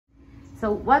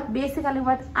So what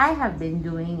I have been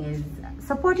doing is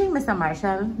supporting Mr.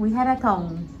 Marshall. We had a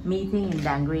town meeting in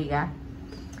Dangriga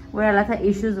where a lot of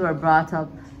issues were brought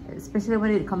up, especially when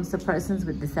it comes to persons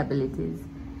with disabilities.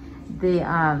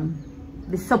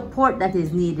 The support that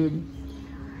is needed,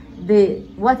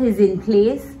 what is in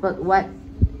place, but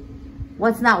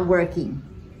what's not working.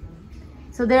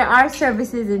 So there are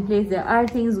services in place, there are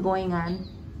things going on,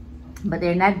 but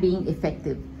they're not being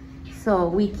effective. So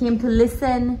we came to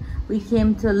listen, we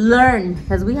came to learn,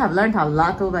 because we have learned a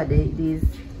lot over these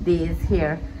days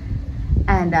here.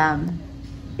 And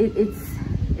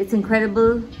it's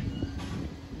incredible,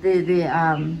 the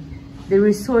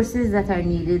resources that are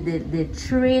needed, the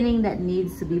training that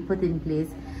needs to be put in place,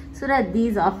 so that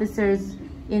these officers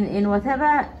in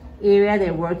whatever area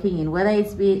they're working in, whether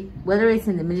it's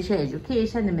in the Ministry of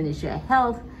Education, the Ministry of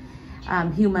Health,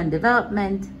 Human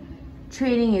Development,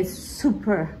 training is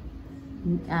super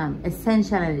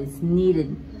essential and it's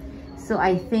needed. So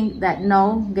I think that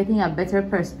now, getting a better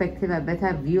perspective, a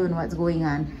better view on what's going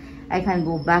on, I can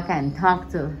go back and talk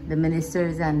to the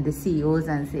ministers and the CEOs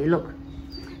and say, look,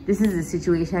 this is the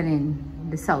situation in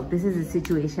the South. This is the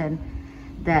situation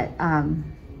that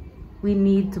we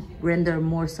need to render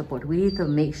more support. We need to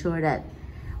make sure that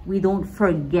we don't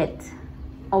forget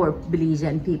our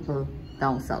Belizean people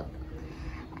down South.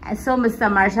 And so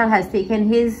Mr. Marshall has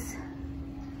taken his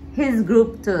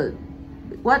group to,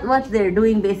 what they're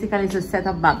doing basically is to set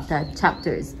up BABTA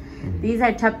chapters. These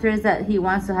are chapters that he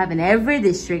wants to have in every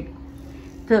district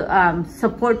to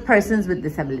support persons with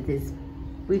disabilities.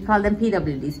 We call them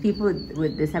PWDs, people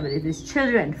with disabilities,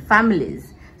 children,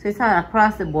 families. So it's an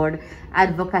across the board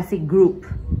advocacy group.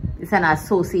 It's an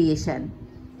association.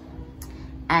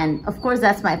 And of course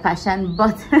that's my passion,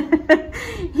 but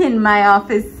in my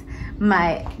office,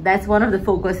 that's one of the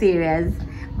focus areas.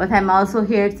 But I'm also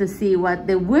here to see what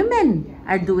the women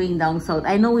are doing down South.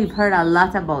 I know we've heard a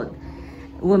lot about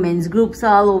women's groups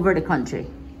all over the country,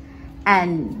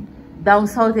 and down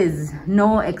South is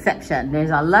no exception. There's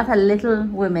a lot of little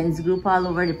women's group all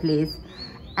over the place,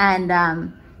 and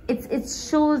it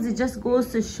just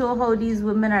goes to show how these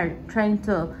women are trying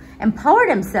to empower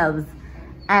themselves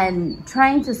and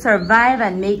trying to survive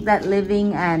and make that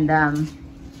living. And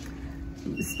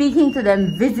speaking to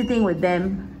them, visiting with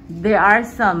them, there are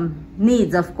some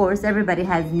needs, of course, everybody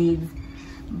has needs,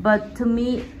 but to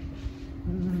me,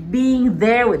 being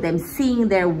there with them, seeing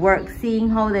their work, seeing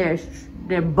how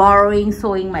they're borrowing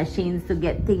sewing machines to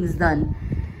get things done.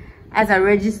 As a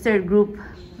registered group,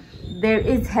 there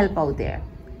is help out there.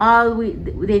 All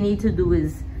they need to do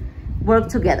is work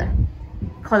together,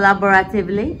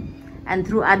 collaboratively, and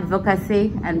through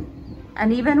advocacy, and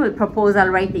even with proposal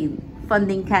writing,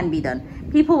 funding can be done.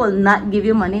 People will not give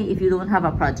you money if you don't have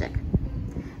a project.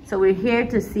 So we're here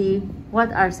to see what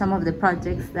are some of the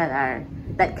projects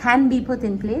that can be put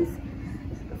in place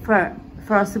for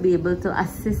us to be able to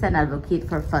assist and advocate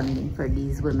for funding for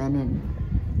these women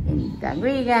in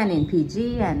Dangriga and in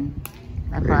PG and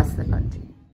across the country.